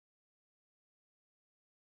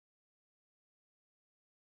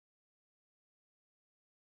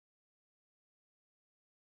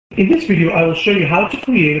In this video, I will show you how to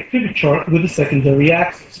create a pivot chart with a secondary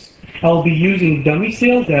axis. I will be using dummy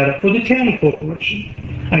sales data for the Tanner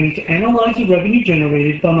Corporation. I need to analyze the revenue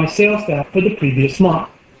generated by my sales staff for the previous month.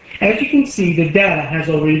 As you can see, the data has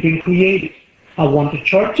already been created. I want the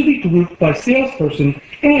chart to be grouped by salesperson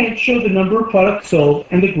and show the number of products sold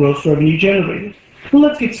and the gross revenue generated. Well,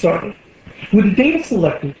 let's get started. With the data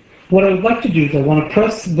selected, what I would like to do is I want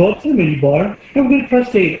to go up to the menu bar and we're going to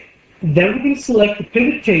press data. Then we're going to select the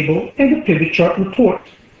pivot table and the pivot chart report.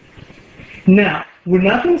 Now, we're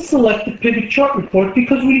not going to select the pivot chart report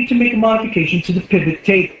because we need to make a modification to the pivot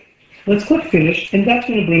table. Let's click finish, and that's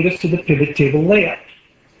going to bring us to the pivot table layout.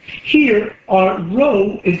 Here, our data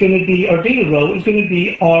row is going to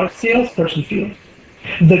be our salesperson field.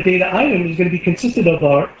 The data item is going to be consisted of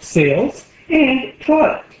our sales and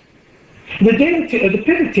product. The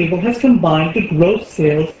pivot table has combined the gross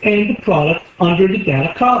sales and the product under the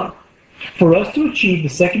data column. For us to achieve the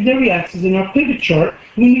secondary axis in our pivot chart,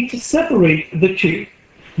 we need to separate the two.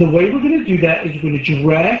 The way we're going to do that is we're going to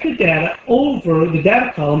drag the data over the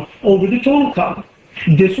data column over the total column.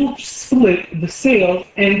 This will split the sales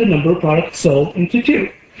and the number of products sold into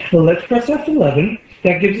two. So let's press F11.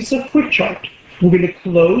 That gives us a quick chart. We're going to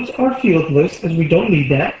close our field list as we don't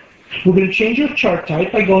need that. We're going to change our chart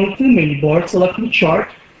type by going to the menu bar, selecting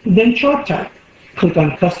chart, then chart type. Click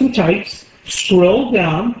on custom types, scroll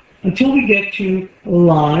down until we get to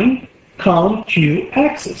line, column to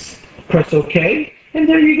axis. Press OK, and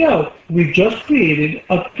there you go. We've just created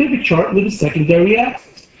a pivot chart with a secondary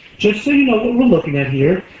axis. Just so you know what we're looking at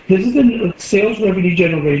here, this is the sales revenue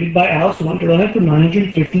generated by Alice Wonderland for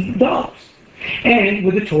 $950, and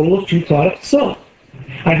with a total of 2 products sold.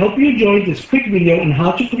 I hope you enjoyed this quick video on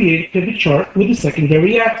how to create a pivot chart with a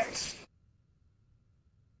secondary axis.